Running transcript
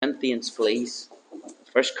Corinthians, please.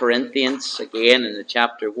 1 Corinthians, again in the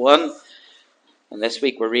chapter 1. And this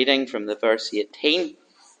week we're reading from the verse 18.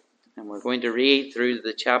 And we're going to read through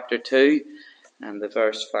the chapter 2 and the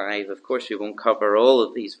verse 5. Of course, we won't cover all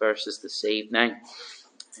of these verses this evening.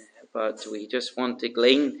 But we just want to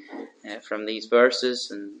glean from these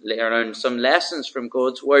verses and learn some lessons from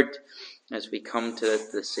God's Word as we come to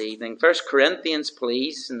it this evening. 1 Corinthians,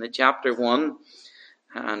 please, in the chapter 1.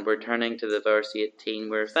 And we're turning to the verse 18.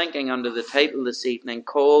 We're thinking under the title this evening,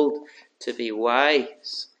 Called to be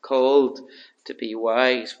Wise. Called to be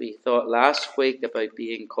wise. We thought last week about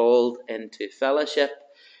being called into fellowship.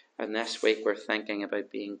 And this week we're thinking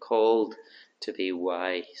about being called to be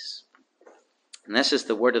wise. And this is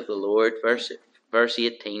the word of the Lord, verse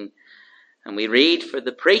 18. And we read, For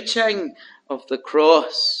the preaching of the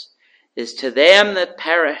cross is to them that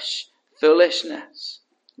perish foolishness.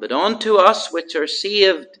 But unto us which are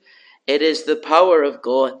saved, it is the power of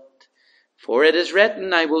God. For it is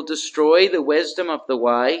written, I will destroy the wisdom of the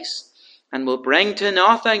wise, and will bring to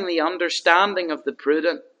nothing the understanding of the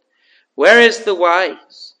prudent. Where is the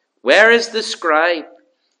wise? Where is the scribe?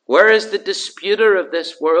 Where is the disputer of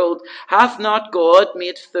this world? Hath not God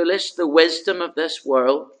made foolish the wisdom of this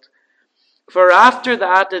world? For after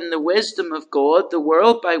that, in the wisdom of God, the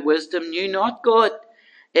world by wisdom knew not God.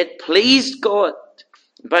 It pleased God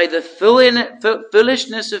by the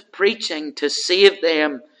foolishness of preaching to save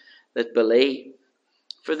them that believe.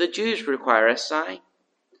 For the Jews require a sign,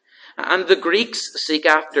 and the Greeks seek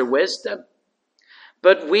after wisdom.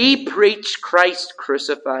 But we preach Christ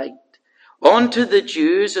crucified, unto the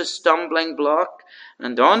Jews a stumbling block,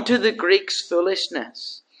 and unto the Greeks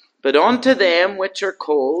foolishness. But unto them which are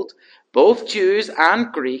called, both Jews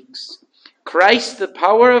and Greeks, Christ the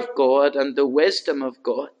power of God and the wisdom of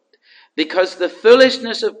God. Because the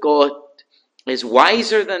foolishness of God is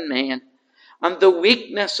wiser than men, and the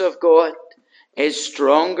weakness of God is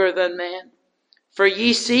stronger than men. For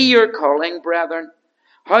ye see your calling, brethren,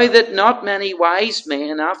 how that not many wise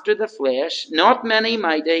men after the flesh, not many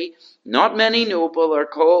mighty, not many noble are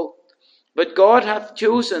called. But God hath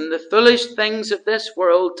chosen the foolish things of this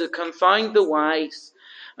world to confound the wise.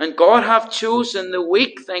 And God hath chosen the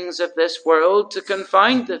weak things of this world to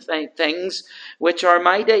confound the things which are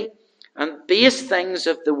mighty. And base things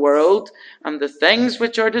of the world, and the things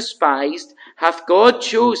which are despised, hath God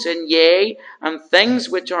chosen, yea, and things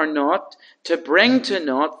which are not, to bring to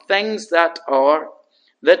naught things that are,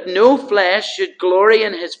 that no flesh should glory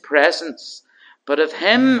in his presence. But of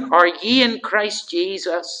him are ye in Christ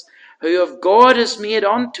Jesus, who of God is made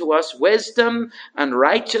unto us wisdom and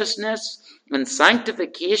righteousness and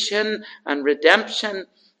sanctification and redemption,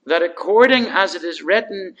 that according as it is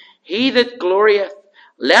written, He that glorieth,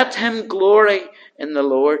 let him glory in the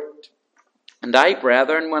Lord. And I,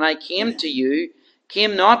 brethren, when I came to you,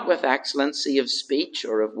 came not with excellency of speech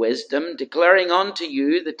or of wisdom, declaring unto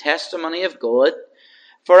you the testimony of God.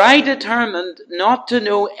 For I determined not to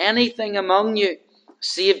know anything among you,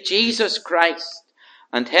 save Jesus Christ,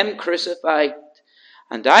 and him crucified.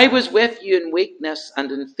 And I was with you in weakness,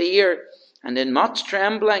 and in fear, and in much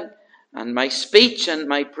trembling. And my speech and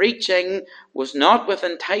my preaching was not with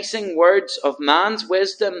enticing words of man's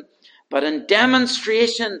wisdom, but in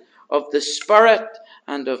demonstration of the Spirit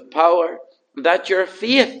and of power, that your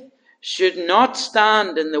faith should not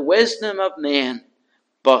stand in the wisdom of men,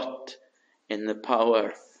 but in the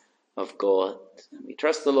power of God. And we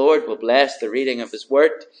trust the Lord will bless the reading of his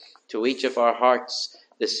word to each of our hearts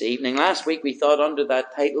this evening. Last week we thought under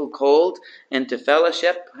that title, Called into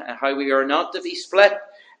Fellowship, how we are not to be split.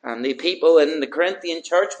 And the people in the Corinthian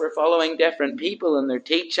church were following different people in their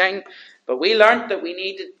teaching. But we learnt that we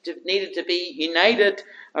needed to be united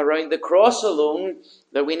around the cross alone,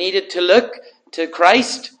 that we needed to look to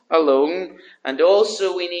Christ alone, and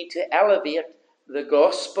also we need to elevate the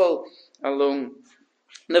gospel alone.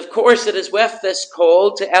 And of course it is with this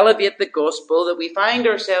call to elevate the gospel that we find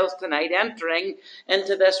ourselves tonight entering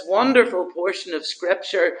into this wonderful portion of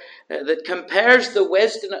Scripture that compares the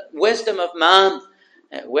wisdom of man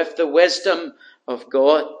with the wisdom of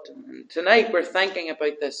God. And tonight we're thinking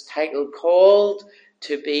about this title, Called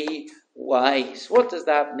to be Wise. What does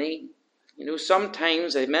that mean? You know,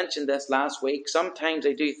 sometimes, I mentioned this last week, sometimes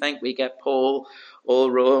I do think we get Paul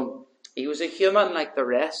all wrong. He was a human like the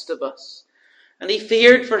rest of us, and he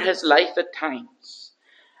feared for his life at times.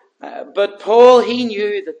 But Paul, he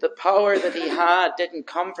knew that the power that he had didn't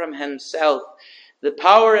come from himself. The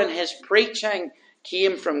power in his preaching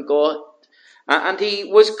came from God. And he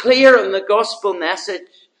was clear on the gospel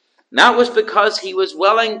message. And that was because he was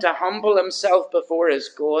willing to humble himself before his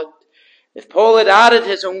God. If Paul had added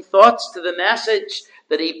his own thoughts to the message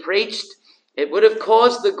that he preached, It would have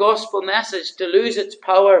caused the gospel message to lose its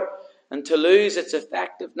power and to lose its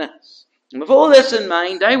effectiveness. And with all this in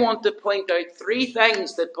mind, I want to point out three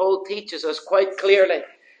things that Paul teaches us quite clearly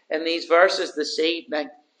in these verses this evening.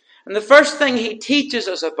 And the first thing he teaches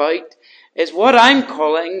us about is what I'm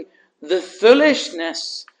calling the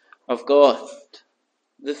foolishness of God.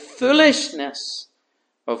 The foolishness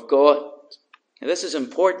of God. Now, this is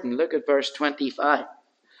important. Look at verse 25.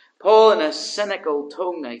 Paul, in a cynical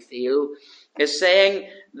tone, I feel, is saying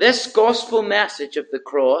this gospel message of the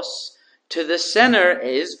cross to the sinner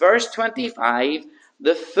is, verse 25,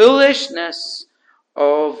 the foolishness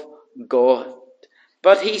of God.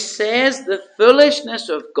 But he says the foolishness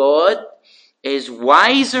of God is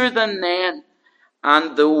wiser than men,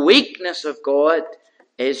 and the weakness of God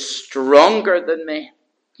is stronger than men.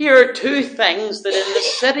 Here are two things that in the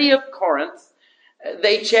city of Corinth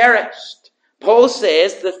they cherished. Paul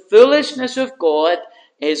says the foolishness of God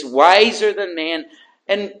is wiser than men.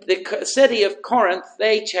 In the city of Corinth,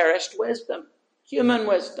 they cherished wisdom, human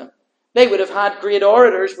wisdom. They would have had great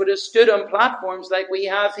orators, would have stood on platforms like we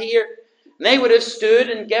have here. And they would have stood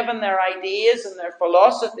and given their ideas and their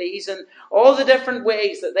philosophies and all the different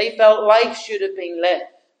ways that they felt life should have been lived.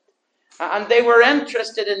 And they were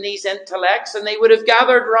interested in these intellects, and they would have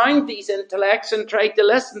gathered round these intellects and tried to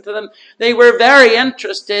listen to them. They were very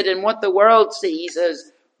interested in what the world sees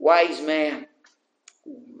as wise men.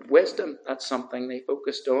 Wisdom, that's something they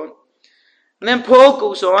focused on. And then Paul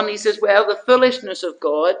goes on, he says, well, the foolishness of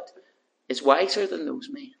God is wiser than those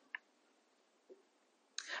men.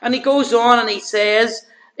 And he goes on and he says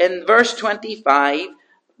in verse 25,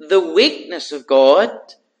 the weakness of God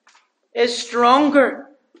is stronger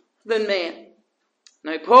than men.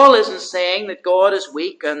 Now, Paul isn't saying that God is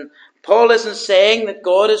weak, and Paul isn't saying that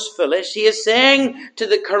God is foolish. He is saying to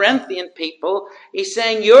the Corinthian people, he's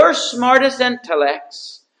saying your smartest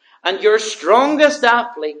intellects and your strongest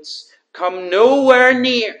athletes come nowhere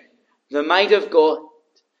near the might of God.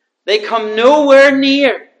 They come nowhere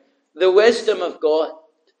near the wisdom of God.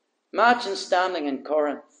 Imagine standing in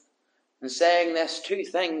Corinth and saying this, two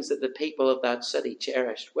things that the people of that city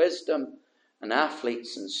cherished: wisdom and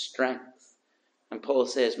athletes and strength. And Paul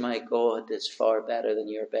says, my God is far better than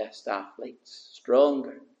your best athletes,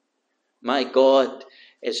 stronger. My God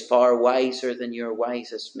is far wiser than your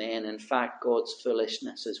wisest men. In fact, God's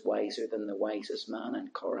foolishness is wiser than the wisest man in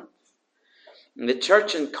Corinth. And the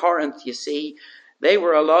church in Corinth, you see, they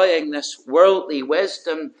were allowing this worldly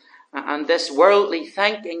wisdom and this worldly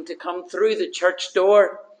thinking to come through the church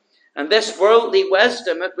door. And this worldly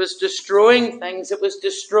wisdom, it was destroying things. It was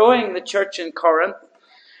destroying the church in Corinth.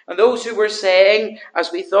 And those who were saying,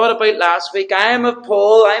 as we thought about last week, I am of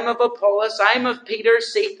Paul, I am of Apollos, I am of Peter,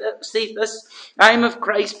 Cephas, I am of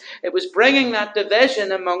Christ. It was bringing that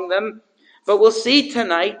division among them. But we'll see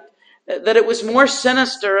tonight that it was more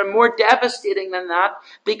sinister and more devastating than that,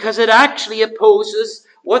 because it actually opposes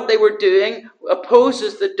what they were doing,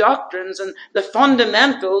 opposes the doctrines and the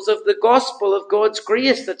fundamentals of the gospel of God's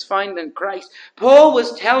grace that's found in Christ. Paul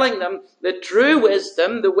was telling them the true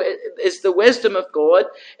wisdom is the wisdom of God.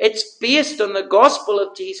 It's based on the gospel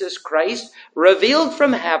of Jesus Christ, revealed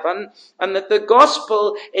from heaven, and that the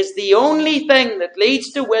gospel is the only thing that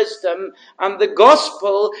leads to wisdom, and the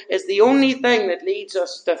gospel is the only thing that leads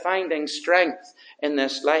us to finding strength in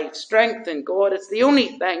this life. Strength in God, it's the only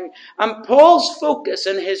thing. And Paul's focus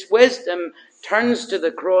in his wisdom turns to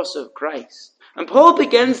the cross of Christ. And Paul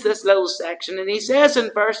begins this little section and he says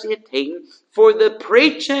in verse 18, for the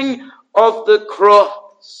preaching of the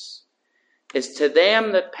cross is to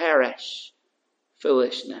them that perish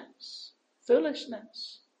foolishness.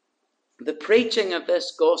 Foolishness. The preaching of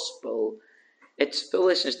this gospel, it's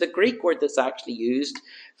foolishness. The Greek word that's actually used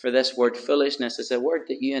for this word foolishness is a word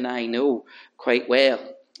that you and I know quite well.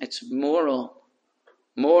 It's moral.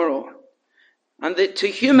 Moral. And to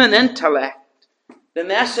human intellect, the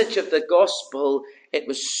message of the gospel, it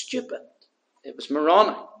was stupid. It was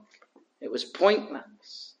moronic. It was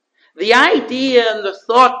pointless. The idea and the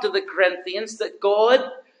thought to the Corinthians that God,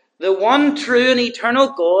 the one true and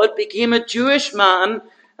eternal God, became a Jewish man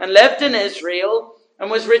and lived in Israel and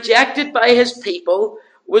was rejected by his people,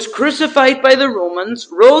 was crucified by the Romans,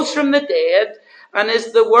 rose from the dead, and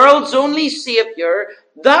is the world's only Saviour,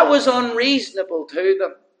 that was unreasonable to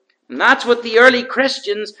them. And that's what the early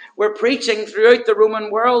Christians were preaching throughout the Roman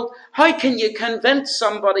world. How can you convince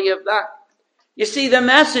somebody of that? You see, the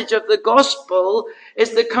message of the gospel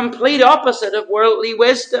is the complete opposite of worldly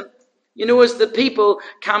wisdom. You know, as the people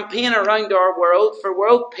campaign around our world for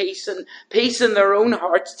world peace and peace in their own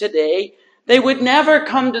hearts today, they would never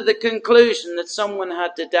come to the conclusion that someone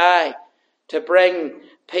had to die to bring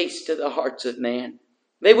peace to the hearts of men.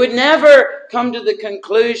 They would never come to the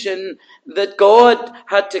conclusion that God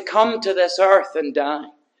had to come to this earth and die.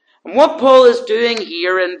 And what Paul is doing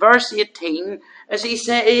here in verse 18 is he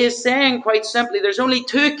is saying quite simply, there's only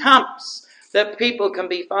two camps that people can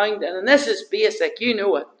be found in. And this is basic, you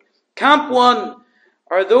know it. Camp one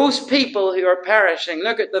are those people who are perishing.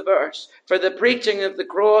 Look at the verse. For the preaching of the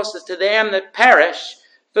cross is to them that perish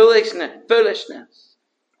foolishness.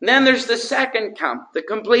 And then there's the second camp, the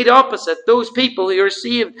complete opposite, those people who are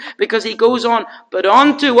saved, because he goes on, but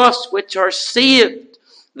unto us which are saved,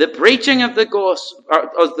 the preaching of the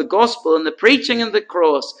gospel and the preaching of the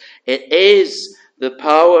cross, it is the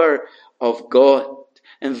power of God.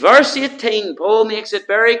 In verse 18, Paul makes it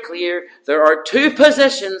very clear there are two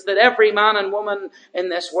positions that every man and woman in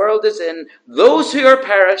this world is in. Those who are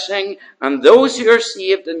perishing and those who are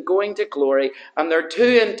saved and going to glory. And they're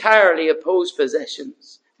two entirely opposed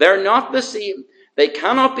positions. They're not the same. They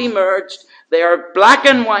cannot be merged. They are black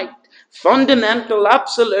and white, fundamental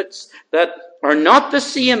absolutes that are not the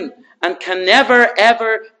same and can never,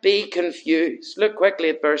 ever be confused. Look quickly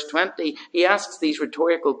at verse 20. He asks these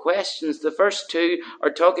rhetorical questions. The first two are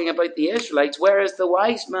talking about the Israelites. Where is the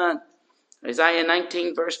wise man? Isaiah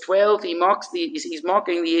 19 verse 12, he's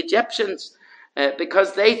mocking the Egyptians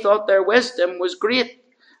because they thought their wisdom was great.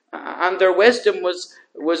 And their wisdom was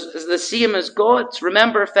the same as God's.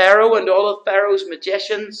 Remember Pharaoh and all of Pharaoh's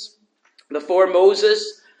magicians before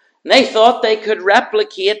Moses? And they thought they could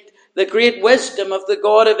replicate the great wisdom of the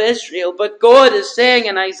God of Israel. But God is saying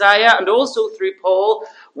in Isaiah and also through Paul,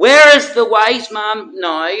 where is the wise man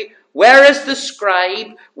now? Where is the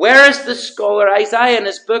scribe? Where is the scholar? Isaiah in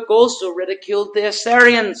his book also ridiculed the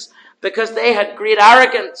Assyrians because they had great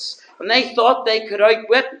arrogance. And they thought they could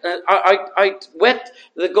outwit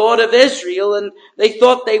the God of Israel, and they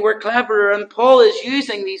thought they were cleverer. And Paul is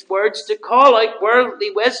using these words to call out worldly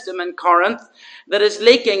wisdom in Corinth that is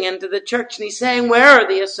leaking into the church. And he's saying, where are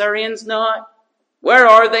the Assyrians now? Where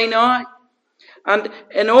are they now? And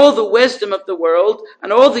in all the wisdom of the world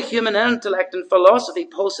and all the human intellect and philosophy,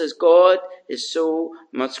 Paul says God is so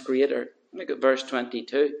much greater. Look at verse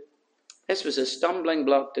 22. This was a stumbling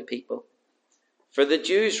block to people. For the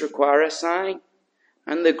Jews require a sign,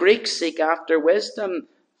 and the Greeks seek after wisdom,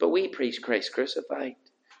 but we preach Christ crucified.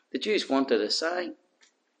 The Jews wanted a sign.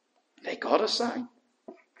 They got a sign.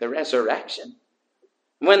 The resurrection.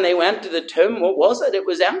 When they went to the tomb, what was it? It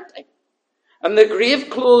was empty. And the grave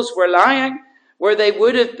clothes were lying where they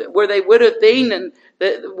would have been, and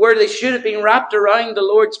where they should have been wrapped around the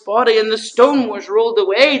Lord's body, and the stone was rolled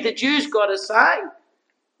away. The Jews got a sign.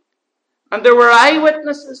 And there were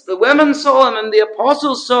eyewitnesses. The women saw him and the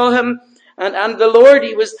apostles saw him. And the Lord,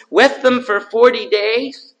 he was with them for 40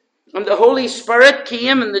 days. And the Holy Spirit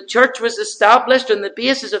came and the church was established on the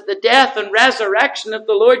basis of the death and resurrection of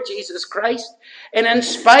the Lord Jesus Christ. And in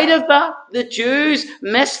spite of that, the Jews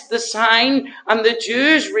missed the sign and the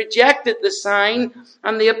Jews rejected the sign.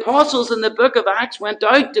 And the apostles in the book of Acts went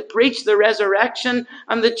out to preach the resurrection,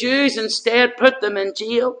 and the Jews instead put them in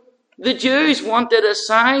jail. The Jews wanted a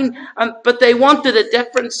sign, but they wanted a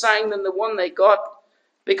different sign than the one they got.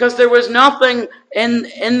 Because there was nothing in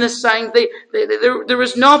the sign. There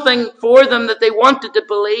was nothing for them that they wanted to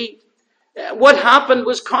believe. What happened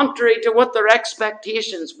was contrary to what their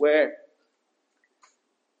expectations were.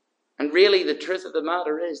 And really the truth of the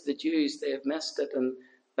matter is the Jews, they have missed it. And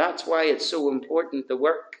that's why it's so important, the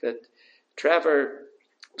work that Trevor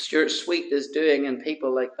Stuart Sweet is doing and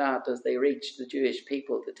people like that as they reach the Jewish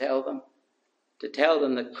people to tell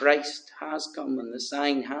them that Christ has come and the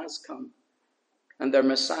sign has come and their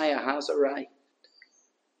Messiah has arrived.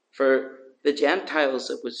 For the Gentiles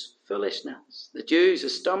it was foolishness. The Jews a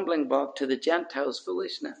stumbling block, to the Gentiles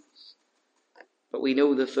foolishness. But we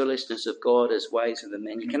know the foolishness of God is wiser than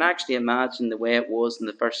men. You can actually imagine the way it was in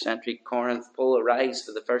the first century Corinth. Paul arrives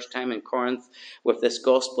for the first time in Corinth with this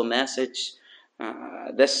gospel message.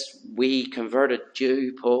 This wee converted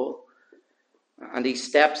Jew, Paul, and he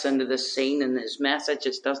steps into this scene, and his message,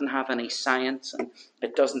 it doesn't have any science and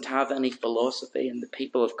it doesn't have any philosophy, and the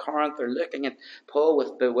people of Corinth are looking at Paul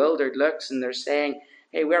with bewildered looks, and they're saying,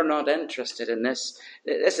 hey, we're not interested in this.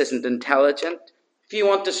 This isn't intelligent. If you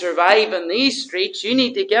want to survive in these streets, you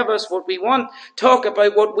need to give us what we want. Talk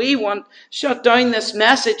about what we want. Shut down this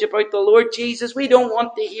message about the Lord Jesus. We don't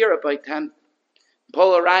want to hear about him.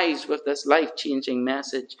 Paul arrives with this life-changing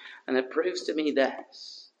message, and it proves to me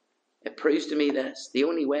this. The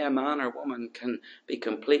only way a man or woman can be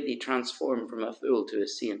completely transformed from a fool to a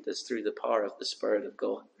saint is through the power of the Spirit of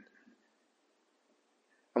God.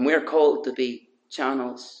 And we're called to be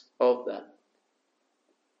channels of that.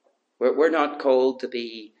 We're not called to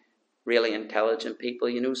be really intelligent people.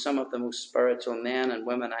 You know, some of the most spiritual men and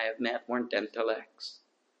women I have met weren't intellects.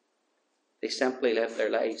 They simply lived their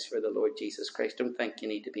lives for the Lord Jesus Christ. Don't think you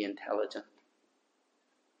need to be intelligent.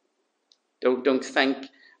 Don't think,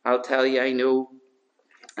 I'll tell you, I know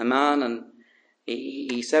a man and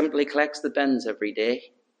he simply collects the bins every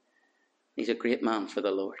day. He's a great man for the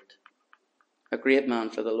Lord. A great man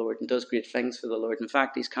for the Lord and does great things for the Lord. In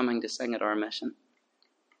fact, he's coming to sing at our mission.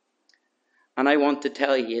 And I want to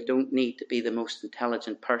tell you, you don't need to be the most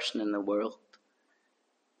intelligent person in the world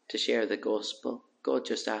to share the gospel. God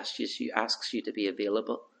just asks you to be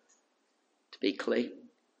available, to be clean,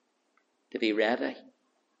 to be ready,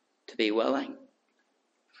 to be willing,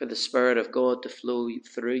 for the Spirit of God to flow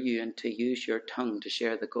through you and to use your tongue to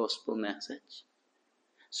share the gospel message.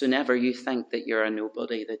 So never you think that you're a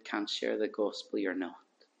nobody that can't share the gospel. You're not.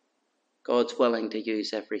 God's willing to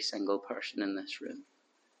use every single person in this room.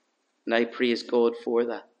 And I praise God for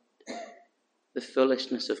that. The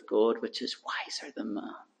foolishness of God, which is wiser than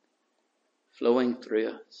man, flowing through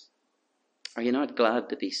us. Are you not glad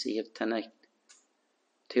to be saved tonight?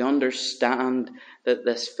 To understand that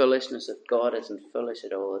this foolishness of God isn't foolish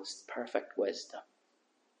at all. It's perfect wisdom.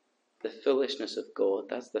 The foolishness of God.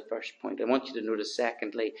 That's the first point. I want you to notice,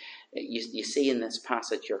 secondly, you see in this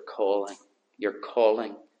passage your calling. Your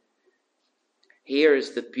calling. Here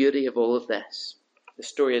is the beauty of all of this. The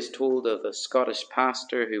story is told of a Scottish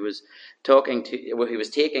pastor who was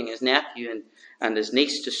taking his nephew and his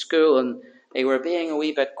niece to school, and they were being a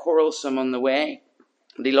wee bit quarrelsome on the way.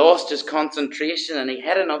 And he lost his concentration and he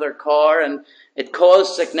hit another car and it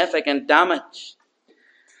caused significant damage.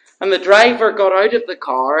 And the driver got out of the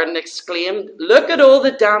car and exclaimed, "Look at all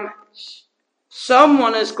the damage.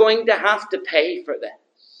 Someone is going to have to pay for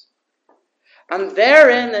this." And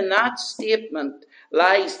therein, in that statement,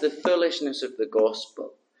 lies the foolishness of the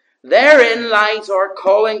gospel. Therein lies our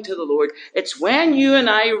calling to the Lord. It's when you and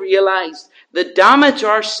I realized the damage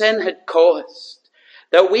our sin had caused,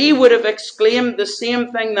 that we would have exclaimed the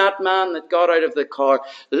same thing that man that got out of the car.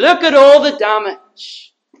 Look at all the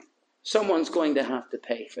damage. Someone's going to have to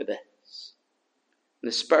pay for this.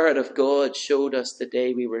 The Spirit of God showed us the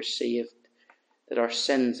day we were saved that our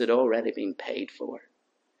sins had already been paid for.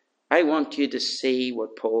 I want you to see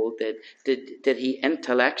what Paul did. Did he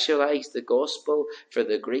intellectualize the gospel for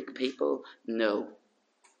the Greek people? No.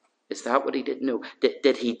 Is that what he did? No.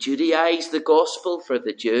 Did he Judaize the gospel for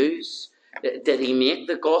the Jews? Did he make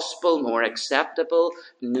the gospel more acceptable?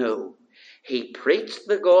 No. He preached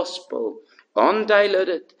the gospel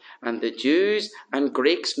undiluted, and the Jews and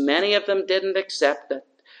Greeks, many of them didn't accept it.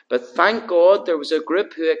 But thank God there was a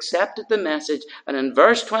group who accepted the message. And in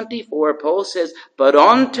verse 24, Paul says, "But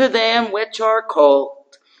unto them which are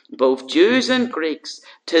called, both Jews and Greeks,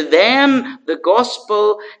 to them the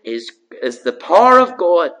gospel is the power of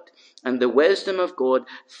God and the wisdom of God."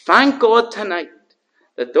 Thank God tonight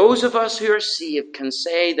that those of us who are saved can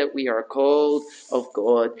say that we are called of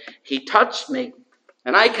God. He touched me,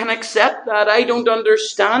 and I can accept that. I don't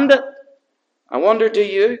understand it. I wonder, do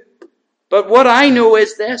you? But what I know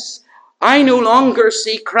is this: I no longer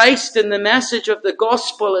see Christ in the message of the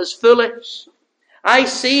gospel as foolish. I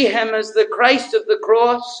see him as the Christ of the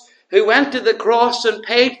cross, who went to the cross and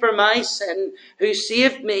paid for my sin, who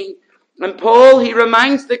saved me. And Paul, he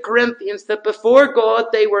reminds the Corinthians that before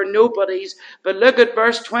God they were nobodies. But look at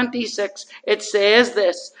verse 26. It says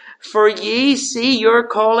this: "For ye see your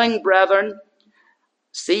calling, brethren."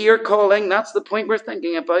 See your calling. That's the point we're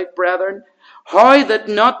thinking about, brethren. "How that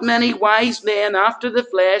not many wise men after the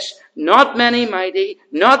flesh, not many mighty,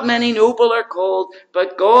 not many noble are called,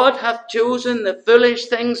 but God hath chosen the foolish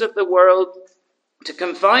things of the world to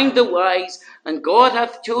confound the wise, and God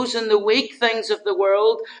hath chosen the weak things of the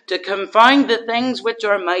world to confound the things which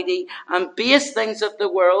are mighty, and base things of the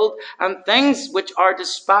world, and things which are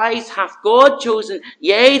despised hath God chosen,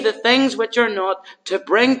 yea, the things which are not, to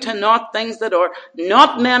bring to naught things that are."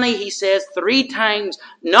 Not many, he says 3 times.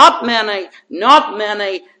 Not many, not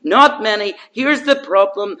many, not many. Here's the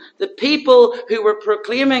problem. The people who were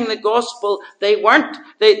proclaiming the gospel, they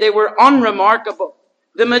were unremarkable.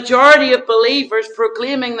 The majority of believers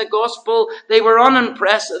proclaiming the gospel, they were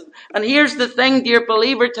unimpressive. And here's the thing, dear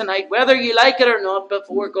believer, tonight, whether you like it or not,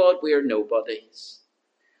 before God, we are nobodies.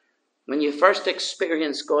 When you first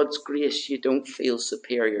experience God's grace, you don't feel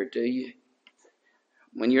superior, do you?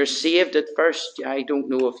 When you're saved at first, I don't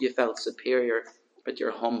know if you felt superior, but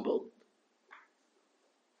you're humble.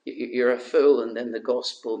 You're a fool, and then the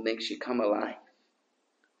gospel makes you come alive.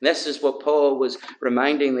 This is what Paul was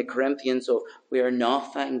reminding the Corinthians of. We are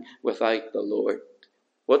nothing without the Lord.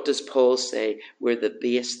 What does Paul say? We're the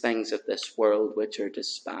base things of this world which are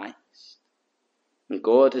despised. And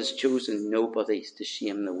God has chosen nobodies to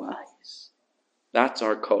shame the wise. That's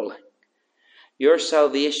our calling. Your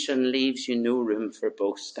salvation leaves you no room for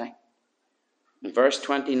boasting. And verse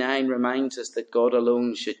 29 reminds us that God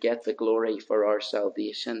alone should get the glory for our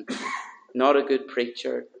salvation, not a good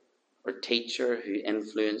preacher or teacher who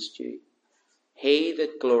influenced you. He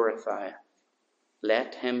that glorifieth,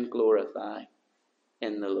 let him glorify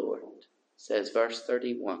in the Lord, says verse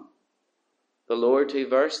 31. The Lord who,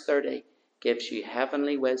 verse 30, gives you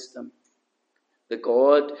heavenly wisdom. The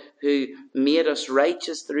God who made us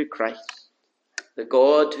righteous through Christ. The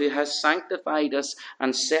God who has sanctified us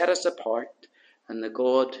and set us apart. And the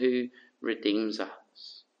God who redeems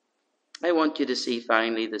us. I want you to see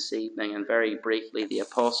finally this evening, and very briefly, the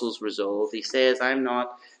apostle's resolve. He says, I'm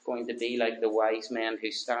not going to be like the wise men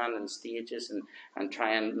who stand on stages and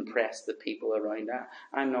try and impress the people around.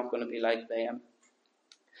 I'm not going to be like them.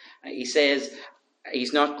 He says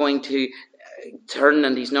he's not going to turn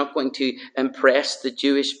and he's not going to impress the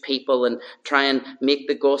Jewish people and try and make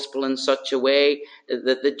the gospel in such a way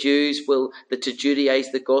that the Jews will, that to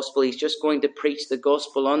Judaize the gospel. He's just going to preach the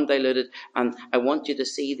gospel undiluted. And I want you to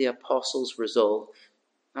see the apostles' resolve.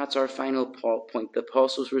 That's our final point, the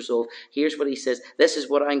apostles' resolve. Here's what he says. This is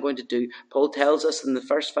what I'm going to do. Paul tells us in the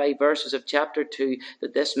first 5 verses of chapter 2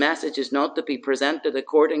 that this message is not to be presented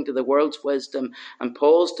according to the world's wisdom. And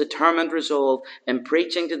Paul's determined resolve in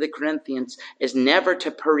preaching to the Corinthians is never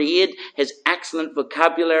to parade his excellent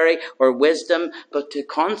vocabulary or wisdom, but to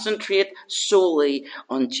concentrate solely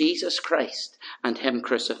on Jesus Christ and him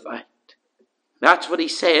crucified. That's what he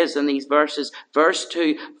says in these verses. Verse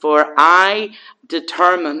 2, for I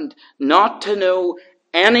determined not to know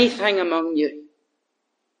anything among you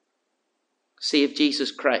save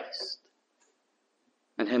Jesus Christ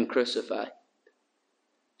and him crucified.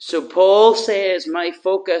 So Paul says, my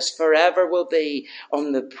focus forever will be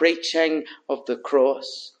on the preaching of the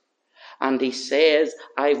cross. And he says,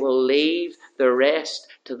 I will leave the rest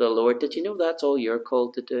to the Lord. Did you know that's all you're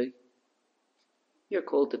called to do? You're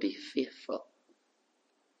called to be faithful.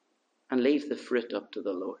 And leave the fruit up to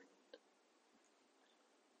the Lord.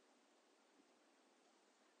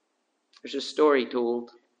 There's a story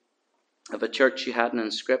told of a church who had an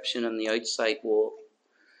inscription on the outside wall.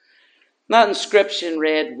 That inscription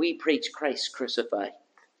read, we preach Christ crucified.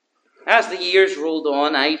 As the years rolled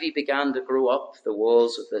on, ivy began to grow up the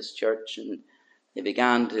walls of this church, and they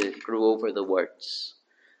began to grow over the words.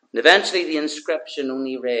 And eventually the inscription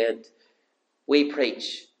only read, we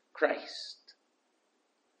preach Christ.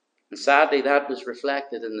 And sadly, that was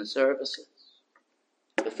reflected in the services.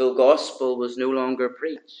 The full gospel was no longer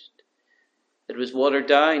preached. It was watered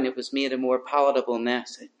down. It was made a more palatable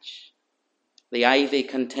message. The ivy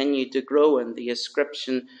continued to grow, and the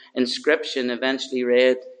inscription eventually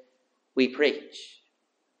read, we preach.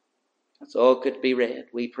 That's all could be read.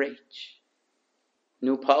 We preach.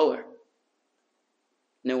 No power.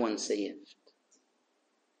 No one saved.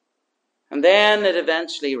 And then it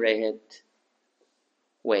eventually read,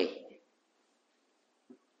 way.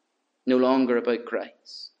 No longer about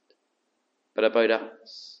Christ, but about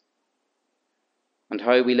us. And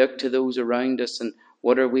how we look to those around us and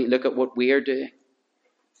look at what we're doing.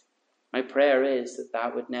 My prayer is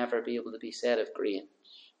that would never be able to be said of Grange.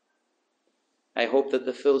 I hope that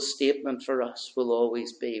the full statement for us will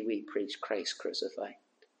always be, we preach Christ crucified.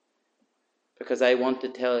 Because I want to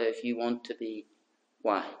tell you, if you want to be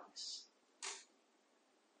wise,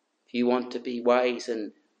 if you want to be wise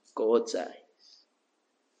in God's eyes,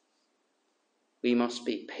 we must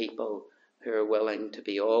be people who are willing to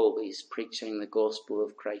be always preaching the gospel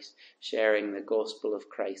of Christ, sharing the gospel of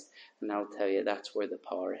Christ. And I'll tell you, that's where the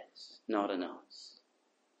power is, not in us,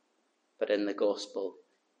 but in the gospel.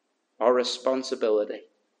 Our responsibility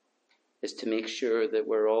is to make sure that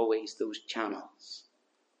we're always those channels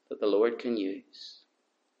that the Lord can use,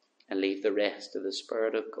 and leave the rest to the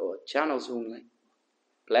Spirit of God. Channels only.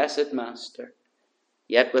 Blessed Master,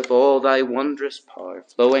 yet with all thy wondrous power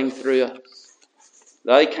flowing through us,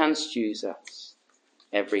 thou canst use us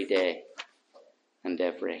every day and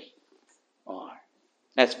every hour.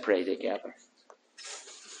 Let's pray together.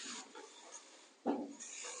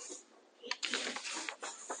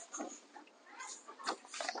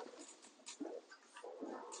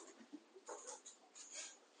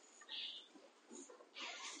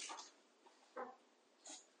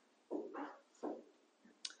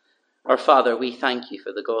 Our Father, we thank you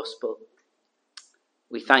for the gospel.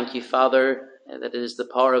 We thank you, Father, that it is the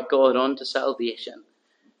power of God unto salvation.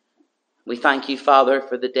 We thank you, Father,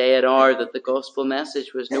 for the day and hour that the gospel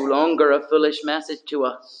message was no longer a foolish message to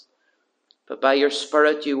us, but by your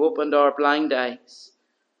Spirit you opened our blind eyes,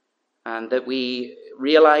 and that we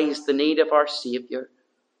realized the need of our Saviour.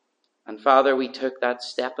 And Father, we took that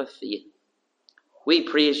step of faith. We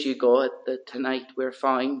praise you, God, that tonight we're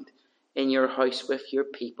found in your house with your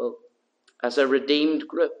people as a redeemed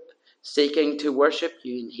group seeking to worship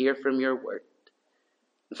you and hear from your word.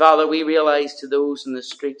 And Father, we realize to those in the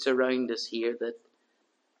streets around us here that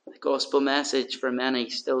the gospel message for many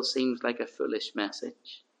still seems like a foolish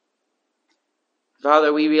message.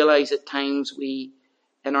 Father, we realize at times we,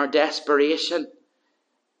 in our desperation,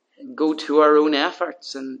 go to our own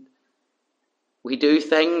efforts and we do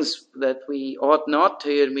things that we ought not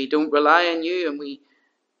to, and we don't rely on you, and we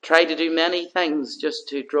try to do many things just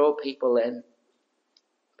to draw people in.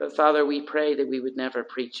 But Father, we pray that we would never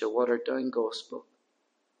preach a watered down gospel.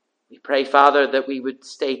 We pray, Father, that we would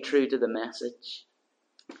stay true to the message.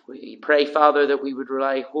 We pray, Father, that we would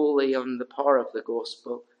rely wholly on the power of the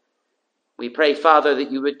gospel. We pray, Father,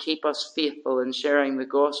 that you would keep us faithful in sharing the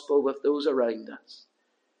gospel with those around us.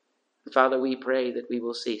 And Father, we pray that we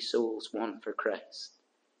will see souls won for Christ.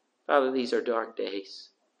 Father, these are dark days.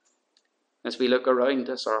 As we look around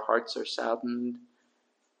us, our hearts are saddened.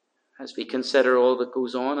 As we consider all that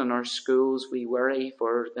goes on in our schools, we worry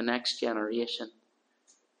for the next generation.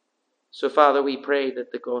 So, Father, we pray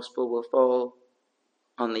that the gospel will fall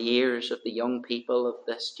on the ears of the young people of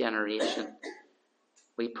this generation.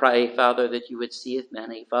 We pray, Father, that you would save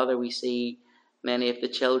many. Father, we see many of the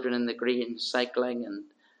children in the green cycling and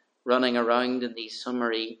running around in these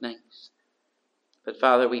summer evenings. But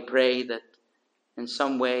Father, we pray that in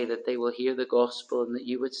some way that they will hear the gospel and that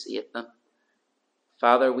you would save them.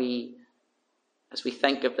 Father, as we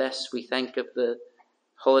think of this, we think of the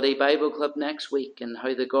Holiday Bible Club next week and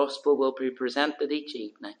how the gospel will be presented each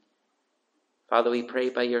evening. Father, we pray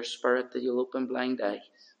by your Spirit that you'll open blind eyes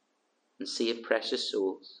and save precious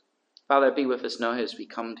souls. Father, be with us now as we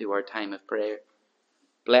come to our time of prayer.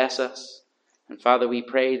 Bless us. And Father, we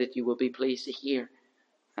pray that you will be pleased to hear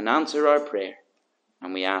and answer our prayer.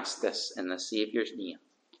 And we ask this in the Saviour's name.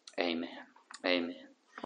 Amen. Amen.